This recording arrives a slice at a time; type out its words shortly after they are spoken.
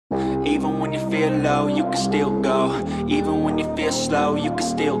Even when you feel low, you can still go. Even when you feel slow, you can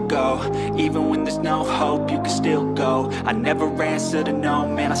still go. Even when there's no hope, you can still go. I never answer to no,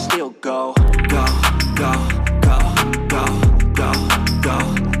 man, I still go. Go, go, go, go, go, go,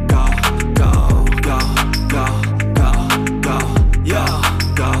 go, go, go, go, go, go, yo,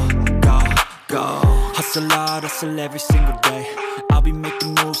 go, go, go. Hustle hard, hustle every single day. I'll be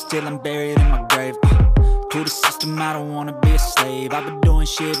making moves till I'm buried in my grave. To the system, I don't wanna be a slave. I've been doing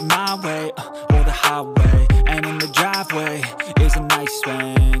shit my way, or the highway. And in the driveway is a nice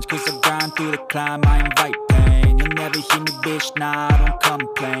range. Cause I grind through the climb, I invite pain. You'll never hear me, bitch, nah, I don't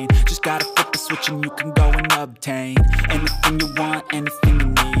complain. Just gotta flip the switch and you can go and obtain anything you want, anything you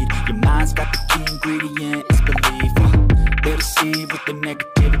need. Your mind's got the key ingredient, it's belief. They deceive with the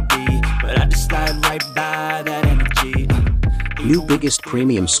negativity, but I just slide right by that energy. New biggest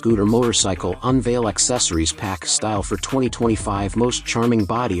premium scooter motorcycle unveil accessories pack style for 2025 most charming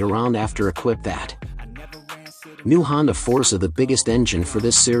body around after equip that. New Honda Forza, the biggest engine for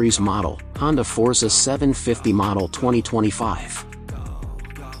this series model, Honda Forza 750 model 2025.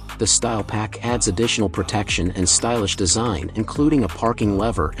 The style pack adds additional protection and stylish design, including a parking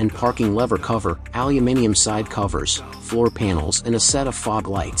lever and parking lever cover, aluminum side covers, floor panels, and a set of fog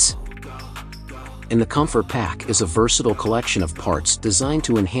lights. In the comfort pack is a versatile collection of parts designed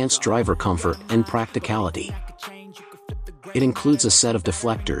to enhance driver comfort and practicality. It includes a set of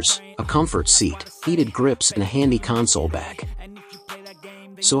deflectors, a comfort seat, heated grips, and a handy console bag.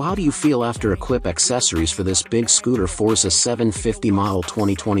 So how do you feel after equip accessories for this big scooter Forza 750 model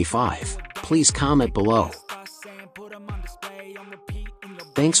 2025? Please comment below.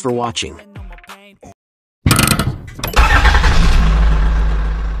 Thanks for watching.